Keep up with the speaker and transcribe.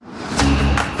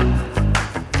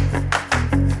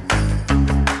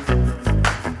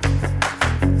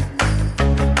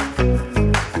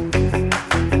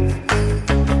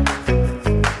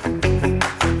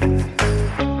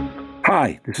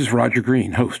is Roger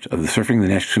Green, host of the Surfing the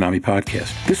Nash Tsunami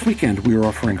podcast. This weekend, we are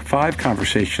offering 5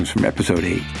 conversations from Episode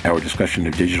 8, our discussion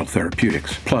of digital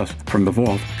therapeutics, plus, from the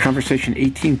vault, Conversation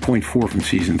 18.4 from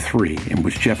Season 3, in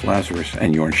which Jeff Lazarus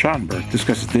and Jorn Schattenberg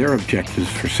discuss their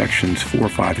objectives for Sections 4,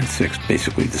 5, and 6,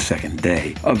 basically the second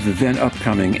day, of the then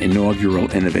upcoming inaugural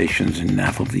Innovations in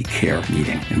NAFLD Care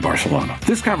meeting in Barcelona.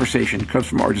 This conversation comes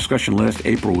from our discussion last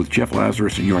April with Jeff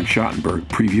Lazarus and Jorn Schattenberg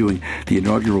previewing the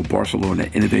inaugural Barcelona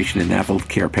Innovation in NAFLD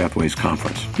Care Pathways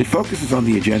Conference. It focuses on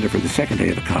the agenda for the second day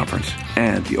of the conference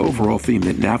and the overall theme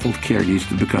that NAFLD care needs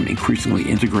to become increasingly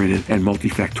integrated and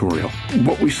multifactorial.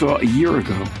 What we saw a year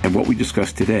ago and what we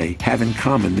discussed today have in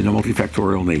common the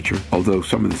multifactorial nature, although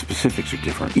some of the specifics are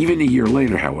different. Even a year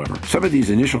later, however, some of these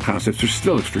initial concepts are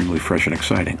still extremely fresh and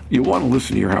exciting. You'll want to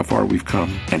listen to hear how far we've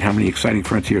come and how many exciting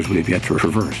frontiers we have yet to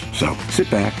traverse. So sit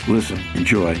back, listen,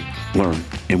 enjoy, learn,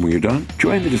 and when you're done,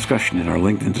 join the discussion in our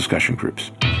LinkedIn discussion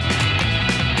groups.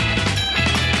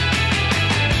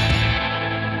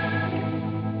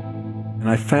 And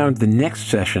I found the next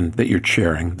session that you're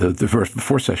chairing, the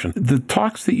fourth session, the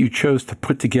talks that you chose to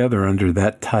put together under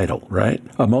that title, right?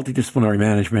 Multidisciplinary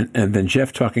management, and then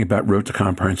Jeff talking about road to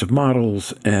comprehensive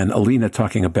models, and Alina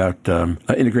talking about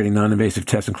integrating non-invasive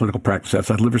tests in clinical practice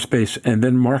outside liver space, and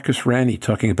then Marcus Ranney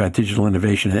talking about digital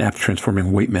innovation and app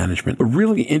transforming weight management. A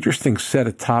really interesting set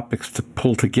of topics to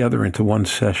pull together into one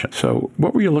session. So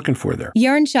what were you looking for there?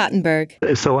 Jorn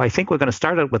Schattenberg. So I think we're going to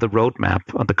start out with a roadmap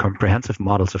on the comprehensive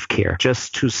models of care, just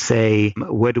to say,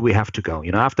 where do we have to go?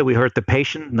 After we heard the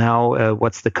patient, now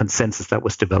what's the consensus that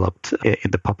was developed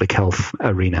in the public health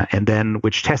arena? And then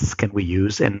which tests can we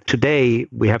use? And today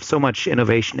we have so much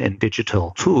innovation in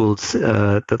digital tools.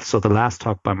 So the last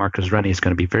talk by Marcus Ranney is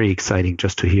going to be very exciting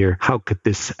just to hear how could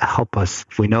this help us?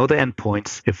 If we know the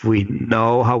endpoints, if we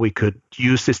know how we could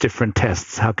use these different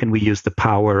tests, how can we use the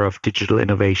power of digital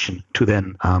innovation to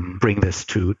then bring this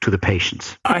to the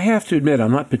patients? I have to admit,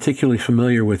 I'm not particularly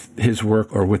familiar with his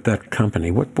work or with that company.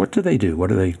 What do they do?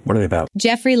 What are they about?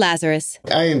 Jeffrey Lazarus.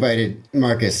 I invited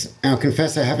Marcus. I'll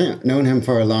confess I haven't known him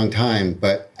for a long time,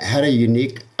 but had a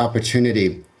unique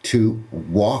opportunity to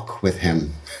walk with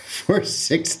him for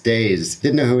 6 days.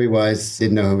 Didn't know who he was,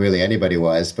 didn't know who really anybody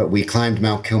was, but we climbed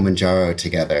Mount Kilimanjaro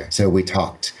together. So we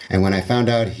talked. And when I found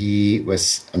out he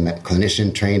was a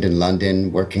clinician trained in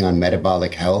London, working on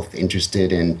metabolic health,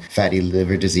 interested in fatty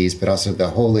liver disease, but also the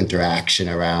whole interaction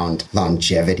around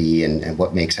longevity and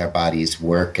what makes our bodies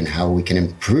work and how we can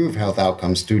improve health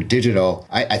outcomes through digital,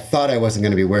 I thought I wasn't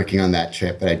going to be working on that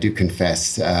trip, but I do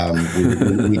confess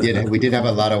we did have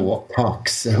a lot of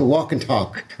walk and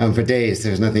talk for days.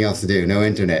 There was nothing else to do, no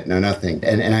internet, no nothing.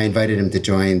 And I invited him to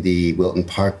join the Wilton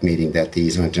Park meeting that the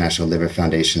International Liver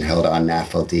Foundation held on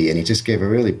NAFLD. And he just gave a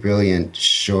really brilliant,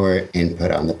 short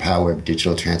input on the power of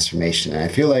digital transformation. And I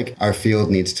feel like our field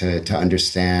needs to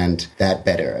understand that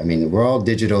better. I mean, we're all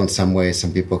digital in some ways.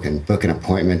 Some people can book an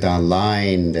appointment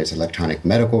online. There's electronic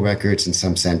medical records in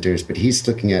some centers. But he's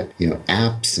looking at,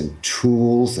 apps and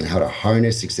tools and how to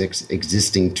harness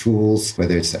existing tools,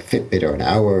 whether it's a Fitbit or an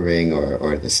Oura Ring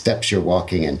or the steps you're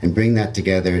walking, and bring that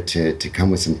together to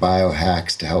come with some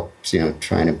biohacks to help,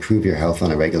 try and improve your health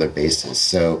on a regular basis.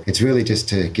 So it's really just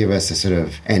to give us a sort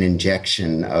of an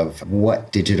injection of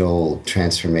what digital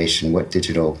transformation, what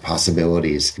digital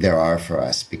possibilities there are for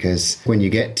us. Because when you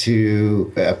get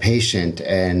to a patient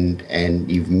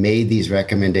and you've made these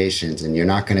recommendations and you're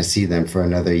not going to see them for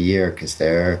another year because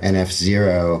they're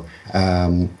NF0,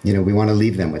 we want to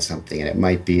leave them with something. And it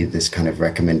might be this kind of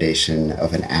recommendation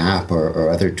of an app or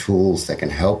other tools that can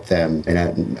help them in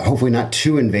a hopefully not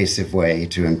too invasive way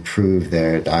to improve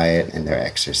their diet and their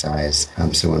exercise.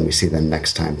 So when we see them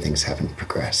next time, things haven't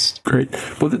progressed. Great.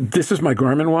 Well, this is my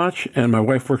Garmin watch, and my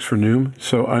wife works for Noom,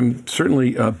 so I'm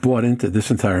certainly bought into this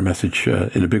entire message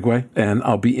in a big way, and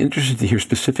I'll be interested to hear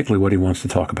specifically what he wants to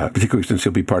talk about, particularly since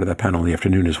he'll be part of that panel in the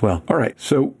afternoon as well. All right,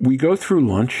 so we go through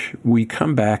lunch, we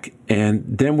come back, and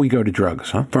then we go to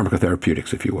drugs,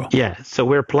 pharmacotherapeutics, if you will. Yeah, so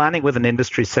we're planning with an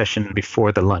industry session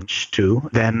before the lunch to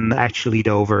then actually lead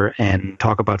over and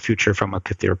talk about future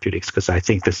pharmacotherapeutics, because I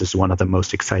think this is one of the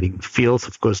most exciting fields.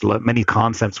 Of course, many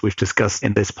concepts we've discussed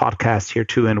in this podcast here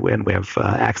too, and we have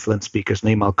excellent speakers.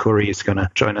 Naim Alkhouri is going to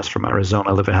join us from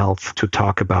Arizona Liver Health to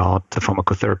talk about the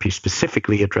pharmacotherapy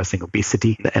specifically addressing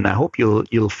obesity. And I hope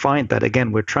you'll find that,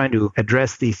 again, we're trying to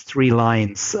address these 3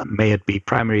 lines, may it be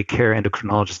primary care,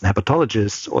 endocrinologists, and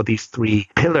hepatologists, or these 3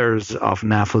 pillars of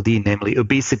NAFLD, namely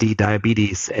obesity, diabetes,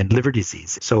 diabetes and liver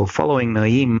disease. So following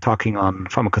Naeem talking on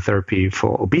pharmacotherapy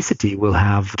for obesity, we'll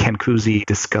have Ken Cusi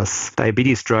discuss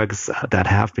diabetes drugs that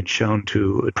have been shown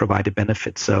to provide a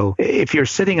benefit. So if you're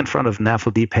sitting in front of an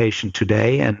NAFLD patient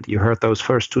today and you heard those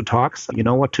first two talks, you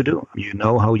know what to do. You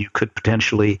know how you could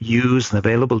potentially use an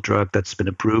available drug that's been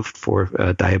approved for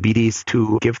diabetes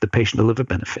to give the patient a liver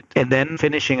benefit. And then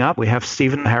finishing up, we have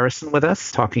Stephen Harrison with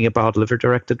us talking about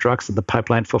liver-directed drugs in the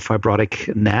pipeline for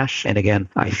fibrotic NASH. And again,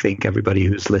 I think everybody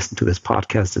who's listened to this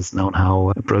podcast has known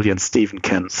how brilliant Stephen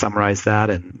can summarize that,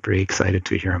 and very excited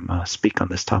to hear him speak on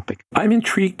this topic. I'm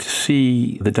intrigued to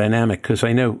see the dynamic because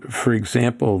I know, for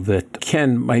example, that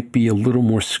Ken might be a little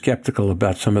more skeptical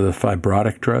about some of the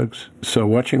fibrotic drugs. So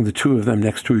watching the two of them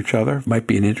next to each other might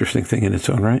be an interesting thing in its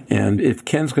own right. And if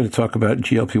Ken's going to talk about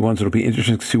GLP-1s, it'll be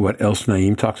interesting to see what else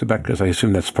Naeem talks about, because I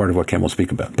assume that's part of what Ken will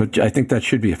speak about. But I think that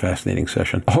should be a fascinating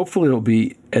session. Hopefully it'll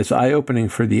be as eye-opening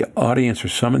for the audience, or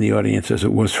some in the audience, as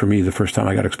it was for me the first time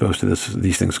I got exposed to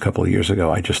these things a couple of years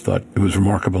ago. I just thought it was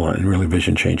remarkable and really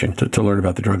vision-changing to learn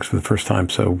about the drugs for the first time.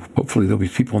 So hopefully there'll be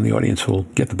people in the audience who will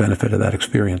get the benefit of that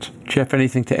experience. Jeff,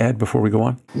 anything to add before we go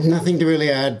on? Nothing to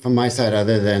really add from my side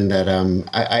other than that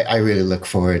I really look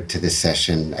forward to this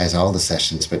session, as all the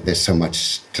sessions, but there's so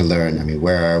much to learn. I mean,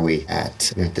 where are we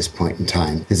at this point in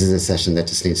time? This is a session that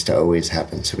just needs to always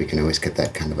happen, so we can always get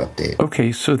that kind of update.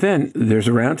 Okay, so then there's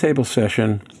a roundtable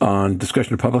session on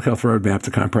discussion of public health roadmap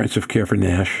to comprehensive care for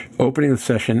NASH, opening the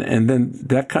session, and then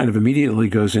that kind of immediately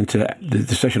goes into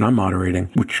the session I'm moderating,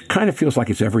 which kind of feels like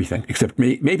it's everything, except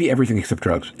maybe everything except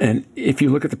drugs. And if you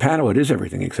look at the panel, it is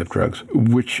everything except drugs,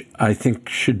 which I think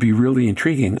should be really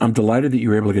intriguing. I'm delighted that you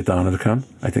were able to get Donna to come.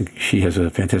 I think she has a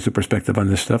fantastic perspective on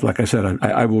this stuff. Like I said,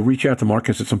 I will reach out to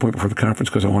Marcus at some point before the conference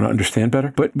because I want to understand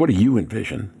better. But what do you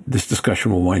envision this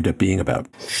discussion will wind up being about?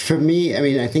 For me, I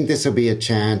mean, I think this will be a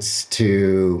chance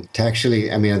to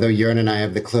actually, I mean, although Jörn and I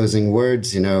have the closing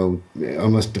words,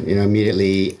 almost,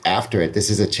 immediately after it, this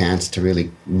is a chance to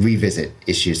really revisit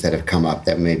issues that have come up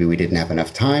that maybe we didn't have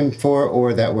enough time for,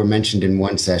 or that were mentioned in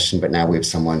one session, but now we have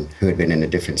someone who had been in a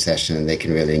different session and they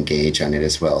can really engage on it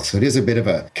as well. So it is a bit of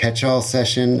a catch-all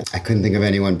session. I couldn't think of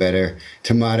anyone better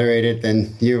to moderate it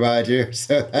than you, Roger.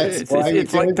 So that's why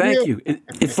it's like, thank you.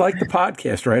 It's like the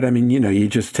podcast, right? I mean, you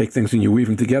just take things and you weave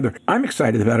them together. I'm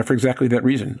excited about it for exactly that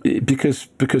reason, because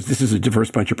this is a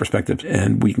diverse bunch of perspectives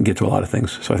and we can get to a lot of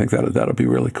things. So I think that'll be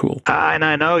really cool. And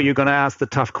I know you're going to ask the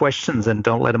tough questions and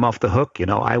don't let them off the hook.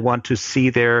 I want to see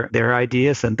their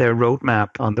ideas and their roadmap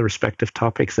on the respective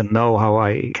topics and know how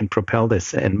I can propel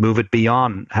this and move it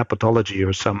beyond hepatology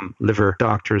or some liver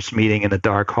doctors meeting in a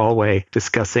dark hallway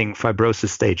discussing fibrosis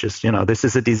stages. This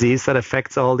is a disease that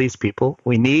affects all these people.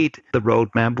 We need the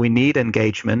roadmap. We need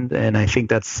engagement. And I think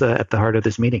that's at the heart of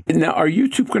this meeting. Now, are you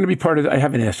two going to be part of I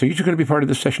haven't asked. Are you two going to be part of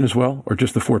this session as well, or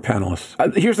just the four panelists?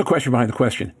 Here's the question behind the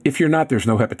question. If you're not, there's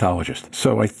no hepatologist.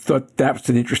 So I thought that's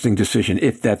an interesting decision,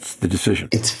 if that's the decision.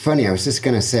 It's funny. I was just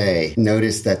going to say,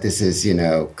 notice that this is,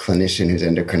 clinician who's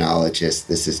endocrinologist.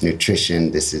 This is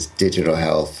nutrition. This is digital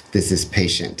health. This is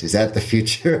patient. Is that the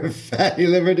future of fatty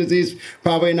liver disease?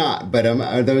 Probably not. But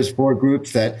are those four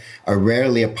groups that are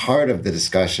rarely a part of the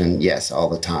discussion? Yes, all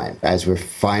the time. As we're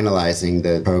finalizing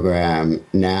the program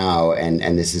now,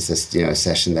 and this is a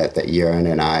session that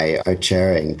Jörn and I are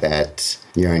chairing, that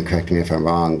Jörn, correct me if I'm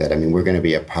wrong, that, we're going to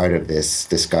be a part of this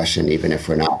discussion, even if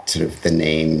we're not sort of the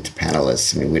named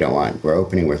panelists. We're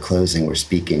opening, we're closing, we're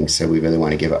speaking. So we really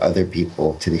want to give other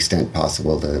people, to the extent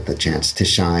possible, the chance to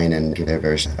shine and give their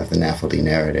version of the NAFLD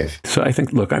narrative. So I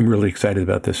think, look, I'm really excited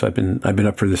about this. I've been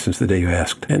up for this since the day you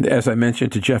asked. And as I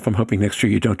mentioned to Jeff, I'm hoping next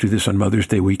year you don't do this on Mother's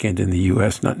Day weekend in the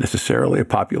U.S. Not necessarily a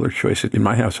popular choice in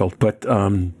my household, but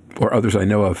or others I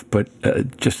know of, but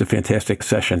just a fantastic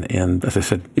session. And as I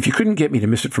said, if you couldn't get me to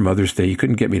miss it for Mother's Day, you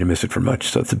couldn't get me to miss it for much.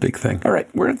 So it's a big thing. All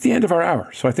right, we're at the end of our hour.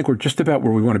 So I think we're just about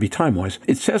where we want to be time-wise.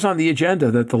 It says on the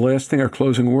agenda that the last thing are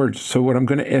closing words. So what I'm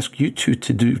going to ask you two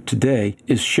to do today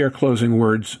is share closing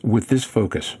words with this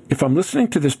focus. If I'm listening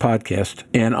to this podcast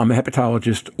and I'm a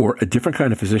hepatologist or a different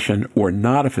kind of physician or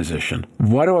not a physician,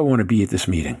 why do I want to be at this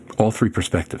meeting? All three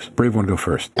perspectives. Brave, want to go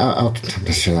first? I'm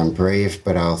not sure I'm brave,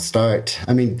 but I'll start.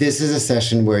 This is a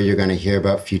session where you're going to hear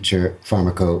about future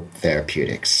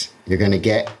pharmacotherapeutics. You're going to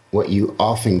get what you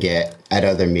often get at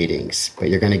other meetings, but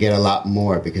you're going to get a lot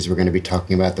more because we're going to be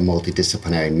talking about the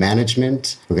multidisciplinary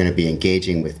management. We're going to be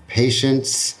engaging with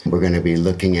patients. We're going to be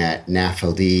looking at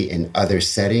NAFLD in other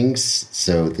settings.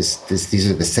 So these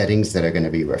are the settings that are going to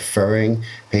be referring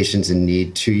patients in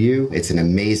need to you. It's an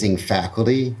amazing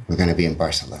faculty. We're going to be in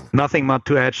Barcelona. Nothing much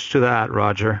to add to that,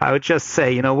 Roger. I would just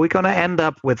say, we're going to end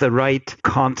up with the right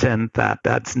content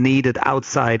that's needed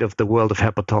outside of the world of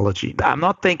hepatology. I'm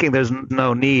not thinking there's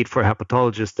no need for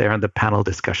hepatologists there in the panel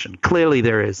discussion. Clearly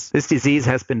there is. This disease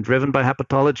has been driven by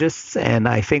hepatologists, and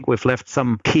I think we've left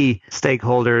some key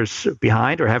stakeholders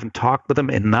behind or haven't talked with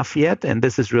them enough yet, and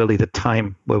this is really the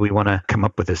time where we want to come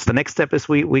up with this. The next step is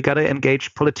we got to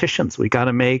engage politicians. We got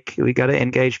to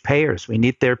engage payers. We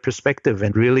need their perspective,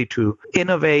 and really to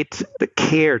innovate the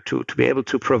care, to be able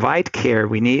to provide care,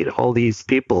 we need all these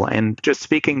people. And just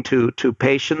speaking to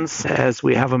patients as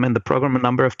we have them in the program a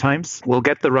number of times, we'll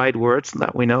get the right words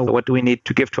that we know what do we need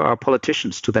to give to our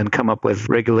politicians to then come up with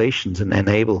regulations and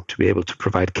enable to be able to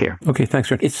provide care. Okay,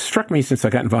 thanks, Rick. It struck me since I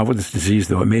got involved with this disease,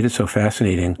 though, it made it so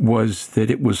fascinating, was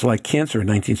that it was like cancer in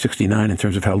 1969 in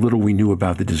terms of how little we knew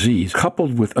about the disease,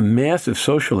 coupled with a massive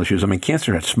social issues. I mean,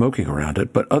 cancer had smoking around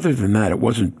it, but other than that, it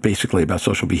wasn't basically about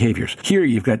social behaviors. Here,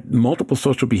 you've got multiple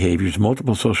social behaviors,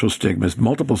 multiple social stigmas,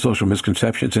 multiple social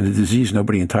misconceptions, and a disease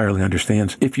nobody entirely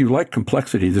understands. If you like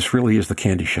complexity, this really is the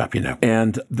candy shop,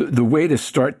 And the way to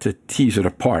start to tease it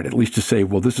apart, at least to say,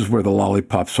 well, this is where the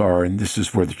lollipops are and this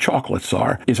is where the chocolates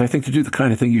are, is I think to do the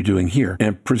kind of thing you're doing here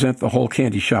and present the whole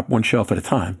candy shop one shelf at a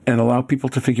time and allow people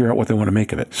to figure out what they want to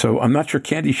make of it. So I'm not sure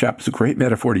candy shop is a great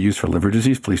metaphor to use for liver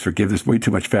disease. Please forgive, there's way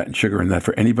too much fat and sugar in that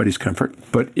for anybody's comfort.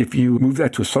 But if you move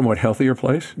that to a somewhat healthier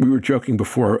place, we were joking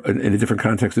before in a different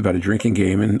context about a drinking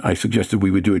game, and I suggested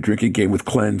we would do a drinking game with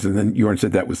cleanse, and then Jorn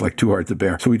said that was like too hard to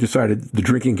bear. So we decided the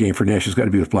drinking game for NASH has got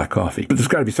to be with black coffee. But there's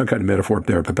got to be some kind of metaphor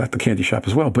there about the candy shop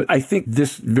as well. But I think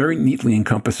this very neatly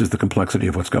encompasses the complexity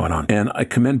of what's going on. And I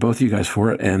commend both of you guys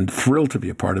for it and thrilled to be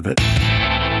a part of it.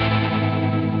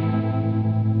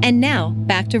 And now,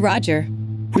 back to Roger.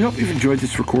 We hope you've enjoyed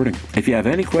this recording. If you have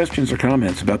any questions or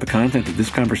comments about the content of this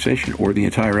conversation or the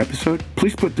entire episode,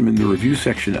 please put them in the review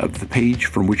section of the page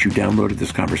from which you downloaded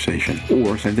this conversation,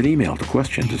 or send an email to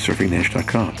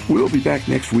questions@surfingnash.com. We'll be back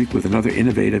next week with another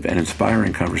innovative and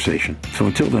inspiring conversation. So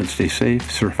until then, stay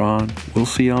safe, surf on. We'll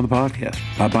see you on the podcast.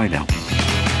 Bye-bye now.